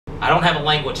I don't have a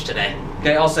language today.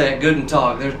 Okay, I'll say it. Guten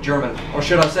Tag. There's German. Or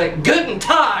should I say Guten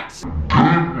Tags?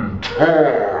 Guten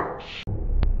Tag.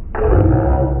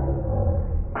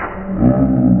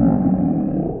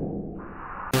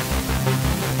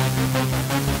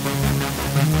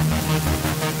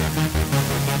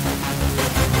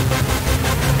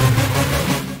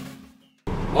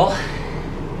 Well,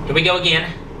 here we go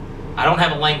again. I don't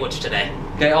have a language today.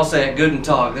 Okay, I'll say it. Guten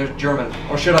Tag. There's German.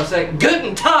 Or should I say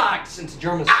Guten Tag, since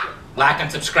German's... Like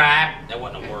and subscribe. That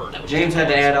wasn't a word. That was James just had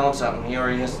to a add on something. He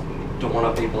already has to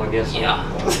one-up people, I guess. Yeah,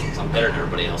 so I'm better than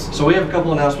everybody else. So we have a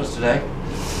couple announcements today.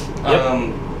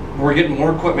 Yep. We're getting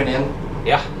more equipment in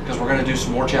Yeah. because we're going to do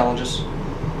some more challenges.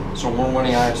 So more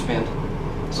money I have to spend.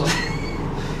 So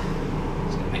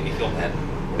It's gonna make me feel bad.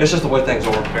 it's just the way things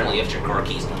are. Apparently you have your car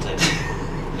keys on the table.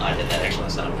 No, I did that actually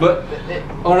last time. But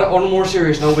on a more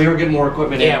serious note, we are getting more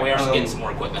equipment in. Yeah, we are getting some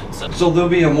more equipment. So So there'll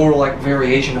be a more like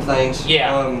variation of things.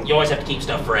 yeah, you always have to keep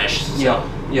stuff fresh. So.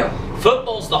 Yeah.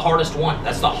 Football's the hardest one.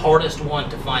 That's the hardest one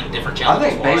to find different I challenges.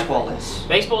 think for. baseball is.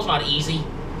 Baseball's not easy,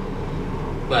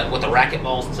 but with the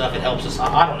racquetballs and stuff, it helps us.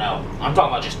 I don't know. I'm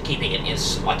talking about just keeping it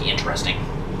like interesting.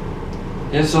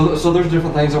 Yeah. So there's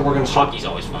different things that we're going to start. Hockey's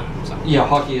always fun. So. Yeah,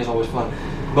 hockey is always fun,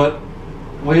 but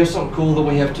we have something cool that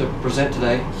we have to present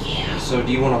today. Yeah. So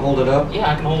do you want to hold it up?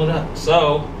 Yeah, I can hold it up.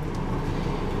 So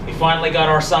we finally got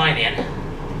our sign in.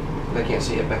 They can't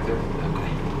see it back there. Okay.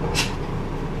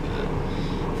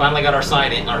 Finally got our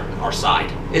sign in. Our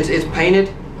side. It's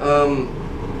painted.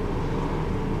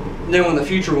 Now in the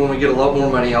future, when we get a lot more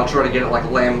money, I'll try to get it like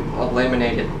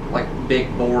laminated, like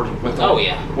big board with Oh,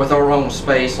 yeah. with our own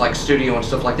space, like studio and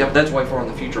stuff like that. But that's way far in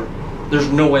the future. There's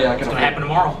no way I can. It's gonna happen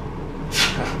tomorrow.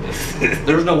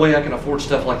 There's no way I can afford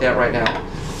stuff like that right now.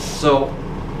 So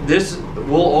this,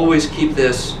 we'll always keep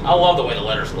this. I love the way the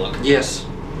letters look. Yes,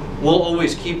 we'll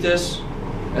always keep this,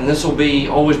 and this will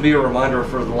always be a reminder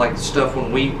for like stuff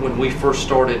when we first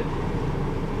started.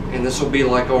 And this will be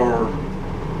like our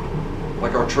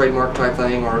trademark type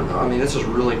thing. Or I mean, this is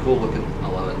really cool looking. I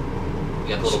love it.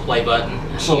 You got the little play button.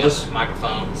 And So you got this- the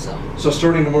microphone. So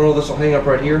starting tomorrow, this will hang up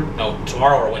right here. No,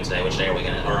 tomorrow or Wednesday. Which day are we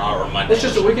gonna? Or Monday? It's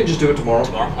just we can just do it tomorrow.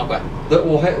 Tomorrow. Okay. That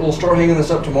we'll start hanging this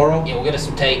up tomorrow. Yeah, we'll get us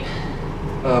some tape.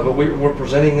 But we're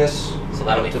presenting this So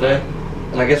that'll be today. fun.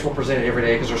 And I guess we'll present it every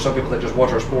day because there's some people that just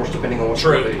watch our sports depending on what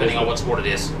True, sport it is. depending on what sport it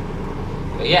is.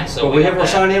 But yeah, so But we have got our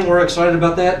that. sign in. We're excited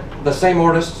about that. The same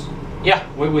artists. Yeah.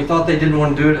 We thought they didn't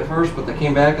want to do it at first, but they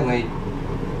came back and they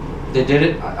did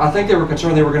it. I think they were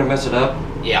concerned they were going to mess it up,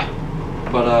 Yeah.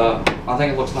 but I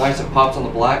think it looks nice. It pops on the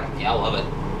black. Yeah, I love it.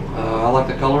 I like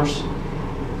the colors.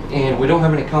 And we don't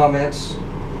have any comments,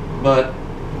 but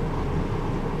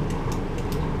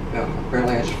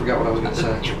apparently I just forgot what I was going to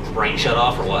say. Your brain shut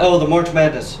off or what? Oh, the March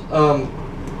Madness. I'm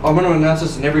going to announce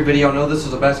this in every video. I know this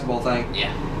is a basketball thing.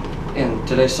 Yeah. In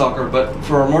today's soccer, but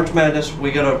for our March Madness,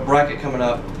 we got a bracket coming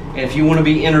up, and if you want to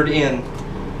be entered in,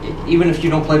 even if you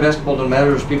don't play basketball, it doesn't matter.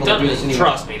 There's people that do this anyway.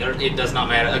 Trust me, it does not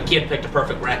matter. A kid picked a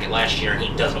perfect bracket last year, and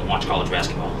he doesn't watch college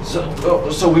basketball.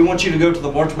 So we want you to go to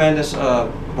the March Madness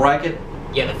bracket,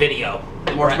 Yeah, the video.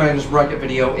 March Madness bracket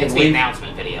video, It's and the leave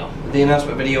announcement video. the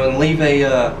announcement video, and leave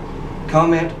a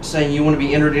comment saying you want to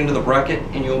be entered into the bracket,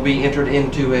 and you'll be entered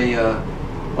into a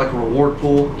like a reward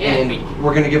pool, Yeah, and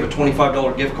we're going to give a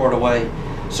 $25 gift card away.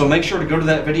 So make sure to go to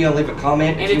that video and leave a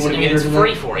comment And if you it's, want to be it's entered in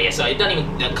free that. for you, so it doesn't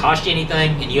even cost you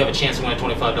anything, and you have a chance to win a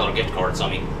 $25 gift card. So I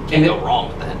mean, can't go wrong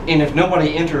with that. And if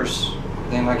nobody enters,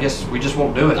 then I guess we just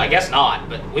won't do it. I guess not,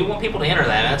 but we want people to enter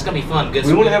that. That's gonna be fun. Good.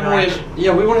 We want to good have more. interaction.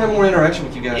 Yeah, we want to have more interaction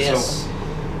with you guys. Yes.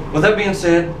 So, with that being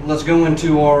said, let's go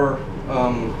into our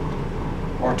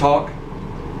talk.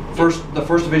 The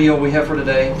first video we have for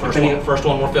today. First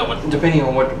one we're filming. Depending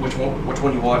on which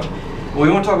one you watch, we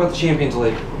want to talk about the Champions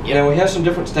League. Yep. Now we have some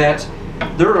different stats.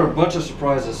 There are a bunch of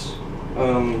surprises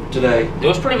today. There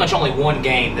was pretty much only one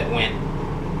game that went,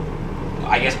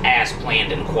 I guess, as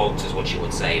planned in quotes is what you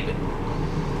would say. But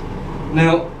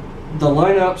Now, the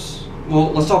lineups.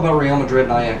 Well, let's talk about Real Madrid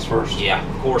and Ajax first. yeah,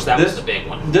 of course, that was the big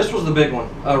one. This was the big one.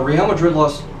 Real Madrid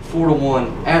lost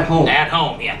 4-1 at home. At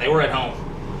home, yeah, they were at home.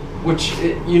 Which,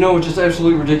 is just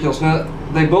absolutely ridiculous. Now,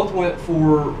 they both went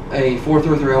for a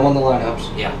 4-3-3. I'm on the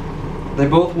lineups. Yeah. They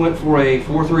both went for a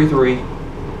 4-3-3.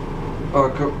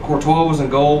 Courtois was in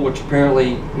goal, which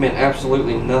apparently meant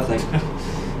absolutely nothing.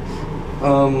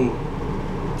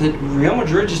 Real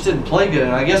Madrid just didn't play good,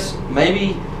 and I guess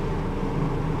maybe,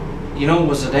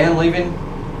 was Zidane leaving?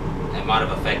 That might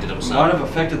have affected them some. Might have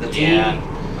affected the team.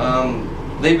 Yeah.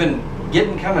 They've been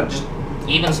getting kind of just.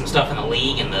 Even some stuff in the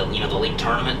league and the the league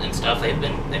tournament and stuff. They've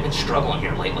been struggling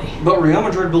here lately. But Real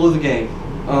Madrid blew the game.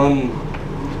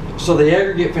 So the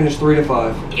aggregate finished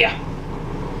 3-5. Yeah.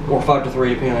 or 5-3,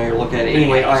 depending on how you look at it.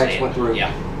 Anyway, Ajax went through.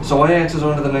 Yeah. So Ajax is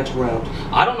on to the next round.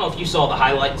 I don't know if you saw the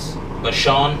highlights, but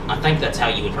Sean, I think that's how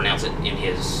you would pronounce it in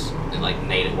his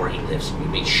native where he lives. It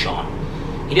would be Sean.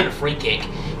 He did a free kick,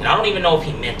 and I don't even know if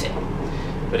he meant it,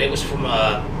 but it was from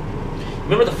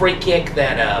remember the free kick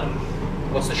that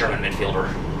what's the German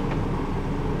midfielder?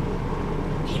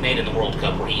 He made in the World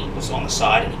Cup where he was on the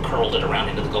side and he curled it around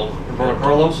into the goal. Roberto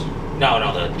Carlos?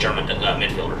 No, the German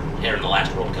midfielder here in the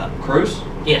last World Cup. Cruz?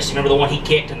 Yes, you remember the one he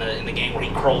kicked in the game where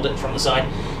he curled it from the side?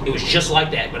 It was just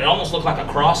like that, but it almost looked like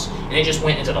a cross, and it just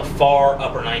went into the far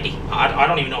upper 90. I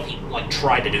don't even know if he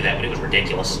tried to do that, but it was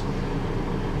ridiculous.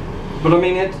 But I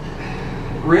mean,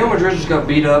 Real Madrid just got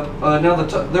beat up. Now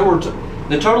there were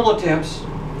the total attempts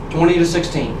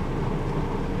 20-16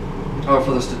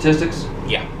 for the statistics.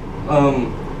 Yeah.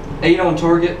 8 on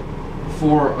target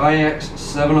for Ajax,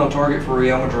 7 on target for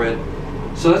Real Madrid.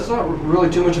 So that's not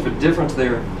really too much of a difference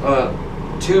there.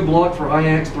 2 blocked for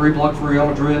Ajax, 3 blocked for Real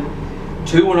Madrid.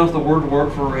 2 went off the word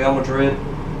work for Real Madrid.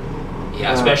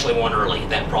 Yeah, especially one early.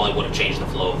 That probably would have changed the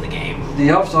flow of the game. The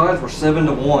offsides were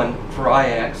 7-1 for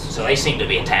Ajax. So they seem to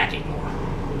be attacking more.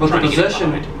 But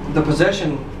the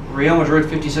possession, Real Madrid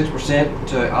 56%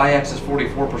 to Ajax's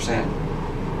 44%.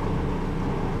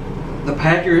 The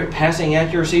passing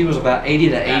accuracy was about 80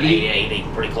 to 80. 80,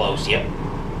 pretty close, yep.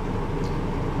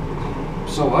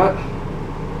 So what?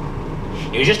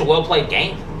 It was just a well-played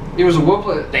game. It was a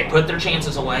well-played. They put their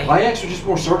chances away. Ajax was just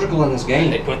more surgical in this game.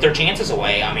 They put their chances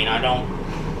away. I mean, I don't...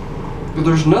 But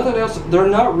there's nothing else. They're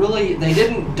not really... They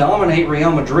didn't dominate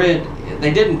Real Madrid.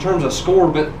 They did in terms of score,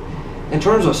 but in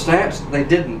terms of stats, they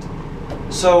didn't.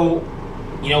 So...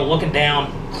 You know, looking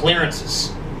down,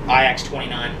 clearances. Ajax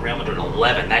 29, Real Madrid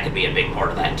 11. That could be a big part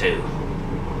of that, too.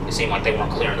 It seemed like they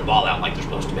weren't clearing the ball out like they're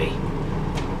supposed to be.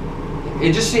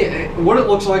 It just what it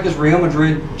looks like is Real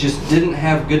Madrid just didn't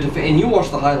have good defense. And you watched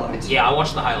the highlights. Yeah, I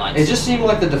watched the highlights. It just seemed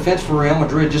like the defense for Real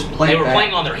Madrid just played They were back.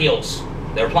 playing on their heels.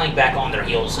 They were playing back on their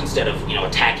heels instead of,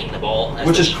 attacking the ball.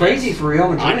 Which is crazy for Real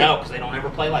Madrid. I know, because they don't ever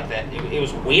play like that. It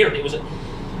was weird. It was.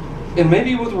 And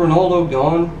maybe with Ronaldo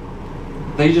gone,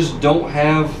 they just don't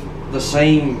have the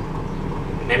same...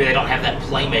 Maybe they don't have that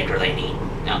playmaker they need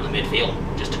out in the midfield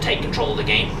just to take control of the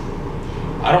game.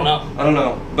 I don't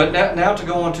know. But now to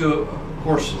go on to, of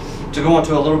course, a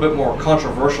little bit more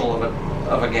controversial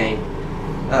of a game.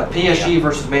 PSG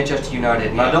versus Manchester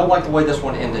United. And I don't like the way this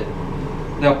one ended.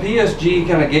 Now PSG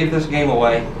kind of gave this game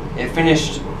away. It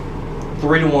finished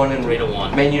 3-1 in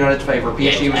 3-1. Man United's favor.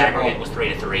 PSG was at aggregate home. was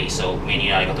 3-3, so Man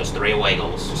United got those 3 away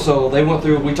goals. So they went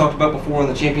through. We talked about before in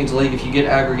the Champions League. If you get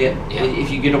aggregate,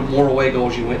 if you get more away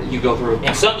goals, you go through.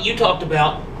 And something you talked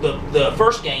about the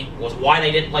first game was why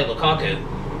they didn't play Lukaku.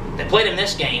 They played him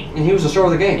this game, And he was the star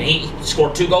of the game. and he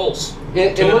scored 2 goals.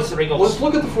 And 2 of the 3 goals. Let's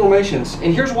look at the formations.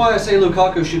 And here's why I say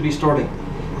Lukaku should be starting.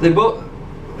 They both.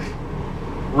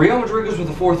 Real Madrid goes with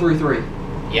a 4-3-3.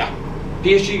 Yeah.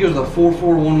 PSG goes with a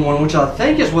 4-4-1-1, which I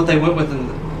think is what they went with in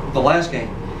the last game.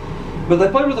 But they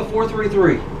played with a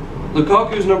 4-3-3.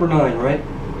 Lukaku's number 9, right?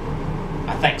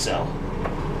 I think so.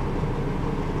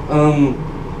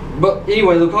 But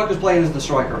anyway, Lukaku's playing as the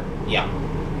striker. Yeah.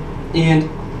 And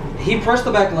he pressed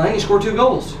the back line. He scored 2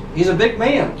 goals. He's a big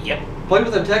man. Yep. Play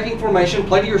with attacking formation.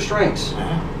 Play to your strengths.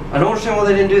 Uh-huh. I don't understand why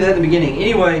they didn't do that in the beginning.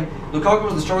 Anyway, Lukaku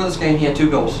was the star of this game. He had 2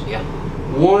 goals. Yeah.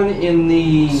 One in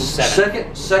the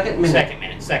Second. second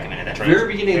minute. Second minute. That's right.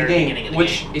 Very beginning of the game.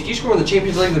 If you score in the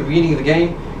Champions League at the beginning of the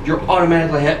game, you're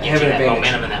automatically having an that advantage.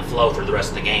 momentum and that flow through the rest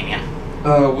of the game.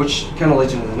 Yeah. Which kind of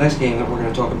leads into the next game that we're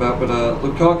going to talk about. But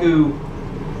Lukaku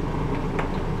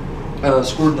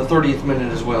scored in the 30th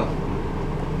minute as well.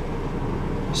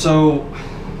 So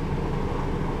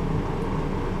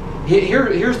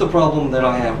here's the problem that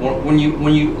I have. When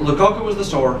Lukaku was the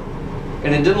star,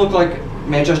 and it didn't look like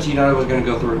Manchester United was going to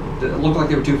go through. It looked like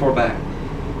they were too far back.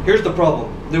 Here's the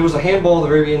problem. There was a handball at the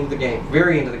very end of the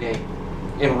game.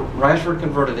 And Rashford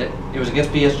converted it. It was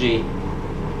against PSG.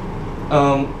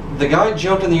 The guy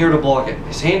jumped in the air to block it.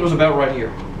 His hand was about right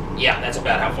here. Yeah, that's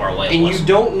about how far away it And was. you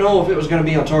don't know if it was going to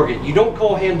be on target. You don't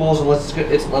call handballs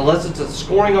unless it's a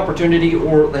scoring opportunity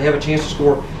or they have a chance to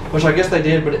score, which I guess they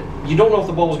did, but you don't know if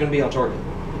the ball was going to be on target.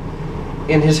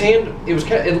 And his hand,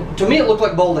 to me it looked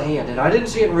like ball to hand, and I didn't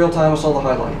see it in real time. I saw the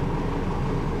highlight.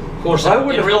 Of course, I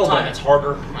wouldn't in have real called time that. it's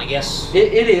harder, I guess.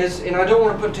 It is, and I don't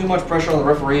want to put too much pressure on the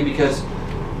referee because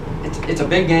it's a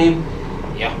big game.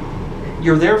 Yeah.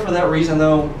 You're there for that reason,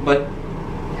 though, but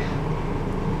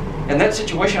in that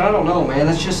situation, I don't know, man.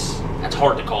 That's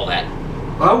hard to call that.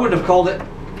 I wouldn't have called it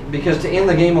because to end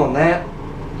the game on that,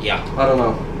 Yeah. I don't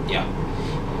know. Yeah.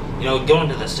 Going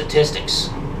to the statistics,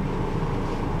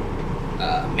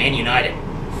 Man United,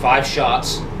 5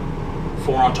 shots,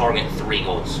 4 on target, 3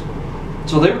 goals.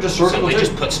 So they were just So circling. they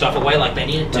just put stuff away like they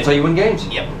needed to. That's how you win games.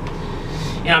 Yep.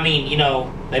 And I mean, you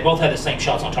know, they both had the same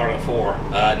shots on target for.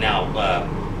 I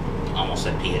almost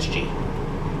said PSG.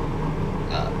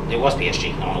 It was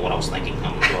PSG. I don't know what I was thinking. I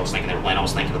don't know who I was thinking they were playing. I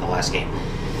was thinking of the last game.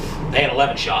 They had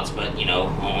 11 shots, but, you know,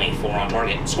 only 4 on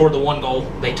target. Scored the 1 goal.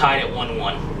 They tied at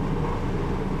 1-1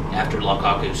 after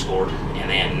Lukaku scored. And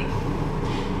then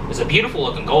it was a beautiful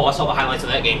looking goal. I saw the highlights of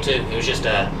that game, too. It was just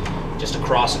a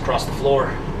cross across the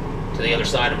floor to the other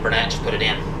side, and Bernat just put it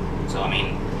in. So, I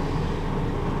mean,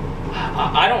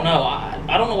 I don't know.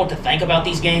 I don't know what to think about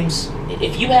these games.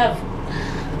 If you have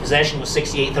possession was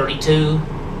 68-32,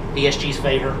 PSG's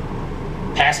favor.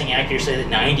 Passing accuracy at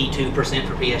 92%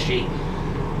 for PSG.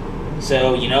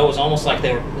 So, you know, it's almost like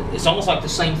the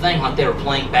same thing, like they were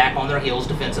playing back on their heels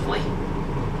defensively.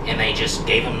 And they just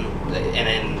gave them, and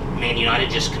then Man United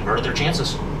just converted their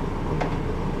chances.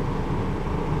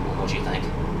 What do you think?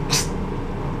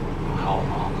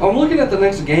 I'm looking at the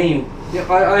next game. Yeah,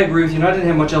 I agree with you. And I didn't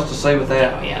have much else to say with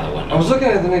that. Oh, yeah, that wasn't. I was looking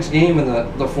at the next game and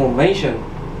the formation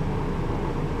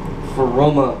for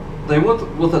Roma. They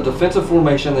went with a defensive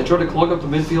formation. They tried to clog up the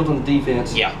midfield and the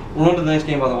defense. Yeah. We're on to the next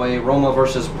game, by the way. Roma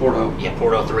versus Porto. Yeah,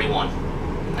 Porto 3-1.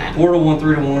 Porto won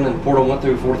 3-1, and Porto went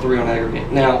through 4-3 on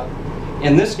aggregate. Now,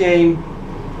 in this game,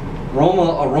 a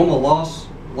Roma loss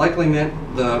likely meant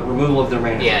the removal of their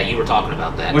manager. Yeah, you were talking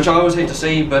about that. Which I always hate to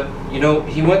see, but you know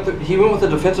he went with a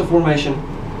defensive formation,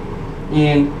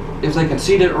 and if they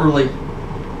conceded early,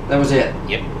 that was it.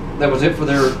 Yep. That was it for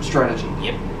their strategy.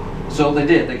 Yep. So they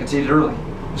did. They conceded early.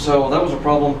 So that was a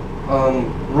problem.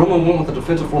 Roma went with a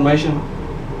defensive formation,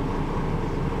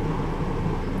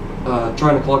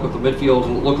 trying to clog up the midfield,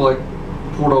 and it looked like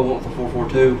Porto went with a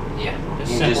 4-4-2. Yeah,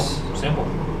 And simple.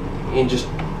 And just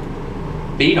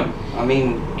beat them. I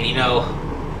mean, And you know,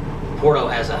 Porto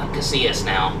has a Casillas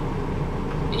now.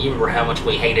 And you remember how much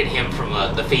we hated him from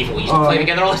the FIFA we used to play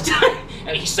together all the time?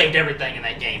 I mean, he saved everything in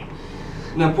that game.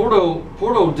 now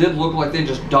Porto did look like they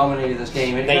just dominated this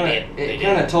game. It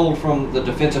kind of told from the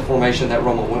defensive formation that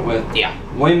Roma went with. Yeah.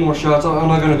 Way more shots. I'm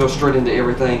not going to go straight into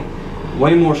everything.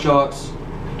 Way more shots.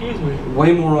 Excuse me.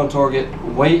 Way more on target.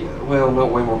 Not way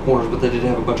more corners, but they did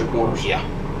have a bunch of corners. Yeah.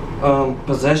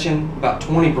 Possession about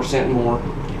 20% more.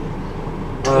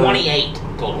 28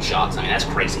 total shots. I mean, that's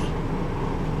crazy.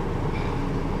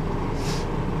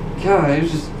 God, it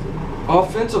was just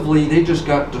offensively they just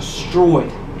got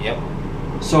destroyed. Yep.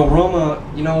 So Roma,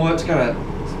 you know what? It's kind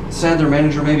of sad their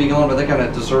manager may be gone, but they kind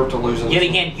of deserve to lose. Yet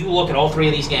again, you look at all 3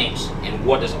 of these games, and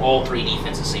what does all 3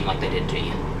 defenses seem like they did to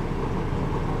you?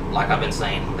 Like I've been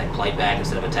saying, they played back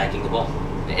instead of attacking the ball.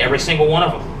 Every single one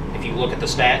of them. If you look at the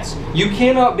stats, You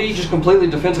cannot be just completely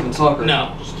defensive in soccer.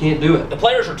 No. You just can't do it. the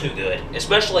players are too good,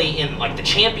 especially in like the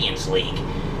Champions League.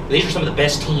 These are some of the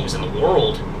best teams in the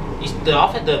world.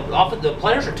 The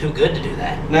players are too good to do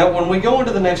that. Now, when we go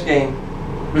into the next game,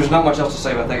 there's not much else to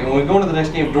say about that. When we go into the next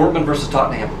game, Dortmund versus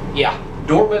Tottenham. Yeah,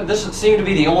 Dortmund, this seemed to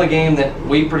be the only game that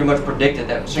we pretty much predicted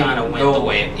that seemed kind to of go went the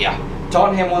way. Yeah,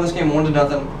 Tottenham won this game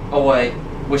 1-0 away.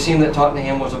 We seen that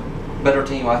Tottenham was a better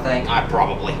team, I think.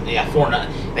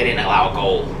 4-0. They didn't allow a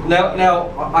goal. Now,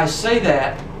 I say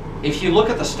that if you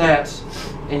look at the stats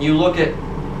and you look at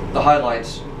the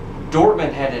highlights,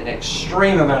 Dortmund had an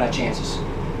extreme amount of chances.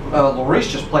 Lloris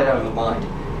just played out of his mind.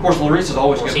 Of course, Lloris is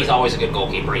always good. He's always a good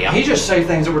goalkeeper. Yeah, He just saved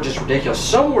things that were just ridiculous.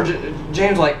 Some were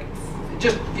James like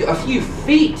just a few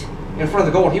feet in front of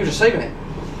the goal, and he was just saving it.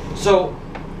 So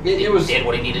it was. did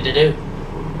what he needed to do.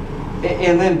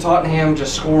 And then Tottenham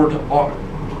just scored,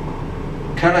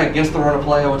 kind of against the run of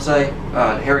play, I would say.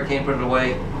 Harry Kane put it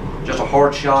away. Just a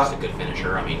hard shot. Just a good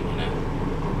finisher. I mean, you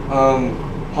know.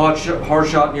 Hard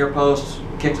shot near post.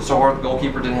 Kicked it so hard the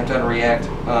goalkeeper didn't have time to react.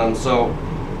 So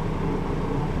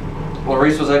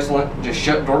Lloris was excellent. Just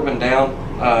shut Dortmund down.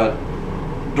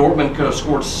 Dortmund could have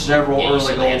scored several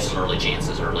early They had goals. some early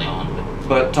chances early on,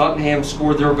 But Tottenham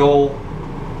scored their goal,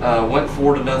 went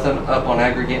 4-0 up on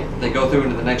aggregate. They go through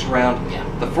into the next round. Yeah.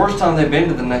 The first time they've been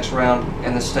to the next round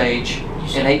in the stage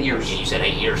in 8 years. Yeah, you said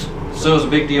 8 years. So it was a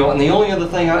big deal. And the only other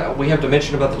thing we have to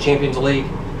mention about the Champions League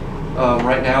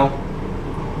right now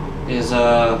is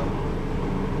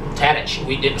Tadic.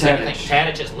 We didn't say anything.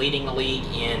 Tadic. Tadic is leading the league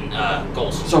in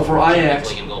goals. So for Champions Ajax,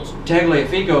 League in goals.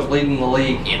 Tagliafico is leading the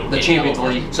league, the Champions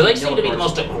League. So they seem to be the Yellow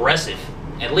most aggressive,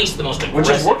 at least the most aggressive. Which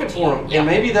is working for them. Yeah. And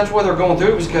maybe that's why they're going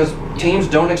through, is because teams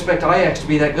don't expect Ajax to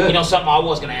be that good. You know, something I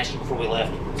was going to ask you before we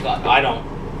left, Scott, I don't.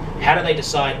 How do they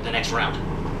decide the next round?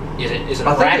 Is it a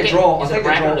I think bracket? they draw. Is it a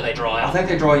bracket or do they draw out? I think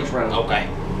they draw each round. Okay.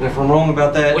 And if I'm wrong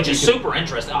about that, Which is you can- super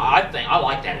interesting. I think I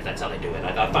like that if that's how they do it.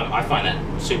 I find that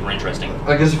super interesting.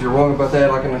 I guess if you're wrong about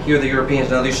that, I can hear the Europeans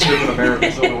now. These stupid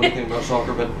Americans don't know anything about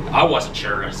soccer, but I wasn't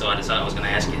sure, so I decided I was going to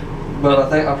ask you.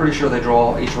 I'm pretty sure they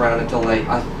draw each round until they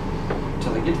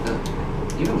get to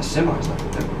even the semis. I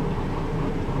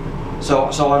think. So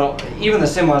I don't even the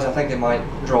semis. I think they might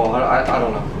draw. I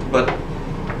don't know, but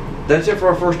that's it for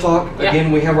our first talk. Yeah.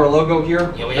 Again, we have our logo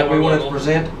here Yeah, we that have we our wanted logo. to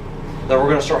present. That we're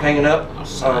going to start hanging up I'll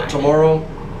sign it. tomorrow.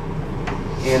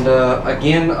 And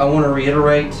again, I want to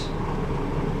reiterate.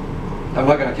 I'm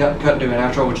not going to cut and do an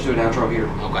outro. We'll just do an outro here.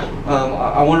 Okay.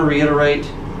 I want to reiterate.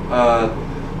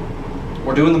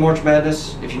 We're doing the March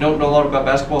Madness. If you don't know a lot about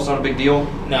basketball, it's not a big deal.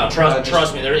 No,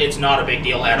 trust me, it's not a big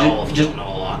deal at all if you don't know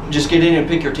a lot. Just get in and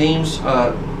pick your teams.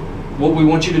 What we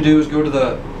want you to do is go to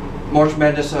the March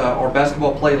Madness or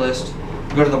basketball playlist.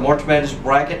 Go to the March Madness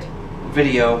bracket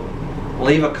video.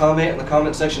 Leave a comment in the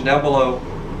comment section down below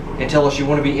and tell us you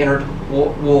want to be entered.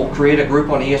 We'll create a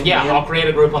group on ESPN. Yeah, I'll create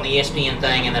a group on the ESPN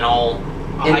thing, and then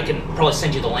I can probably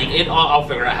send you the link. I'll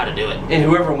figure out how to do it. And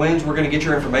whoever wins, we're going to get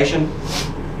your information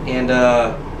and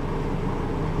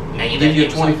Maybe give you a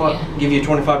that gives $25 some- give you a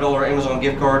 $25 Amazon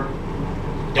gift card.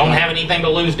 Don't have anything to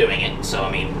lose doing it, so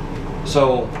I mean.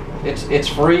 So it's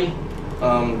free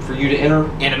for you to enter.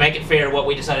 And to make it fair, what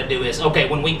we decided to do is, okay,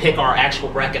 when we pick our actual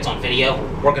brackets on video,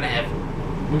 we're gonna have,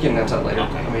 We can announce that later.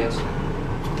 Okay. I mean, it's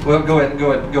well. Go ahead.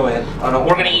 I don't.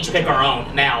 we're gonna each pick our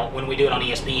own. Now, when we do it on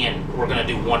ESPN, we're gonna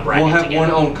do one bracket We'll have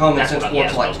together. one on Common That's Sense what I- yeah,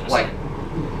 Sports, that's what I was like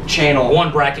gonna channel. say.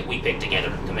 One bracket we pick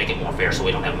together to make it more fair, so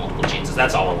we don't have multiple chances.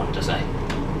 That's all I wanted to say.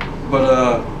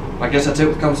 But I guess that's it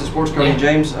with Common Sense Sports. Cody and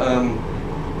James.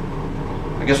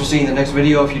 I guess we'll see you in the next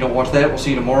video. If you don't watch that, we'll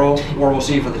see you tomorrow, or we'll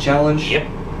see you for the challenge. Yep.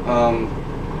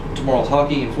 Tomorrow's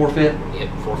hockey and forfeit. Yep.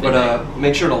 Forfeit. But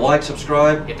make sure to like,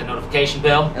 subscribe, Hit the notification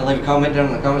bell. and leave a comment down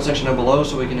in the comment section down below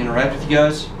so we can interact with you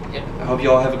guys. Yep. I hope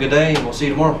you all have a good day, and we'll see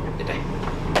you tomorrow. Good day.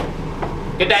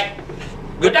 Good day.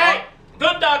 Good day.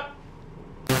 Good day.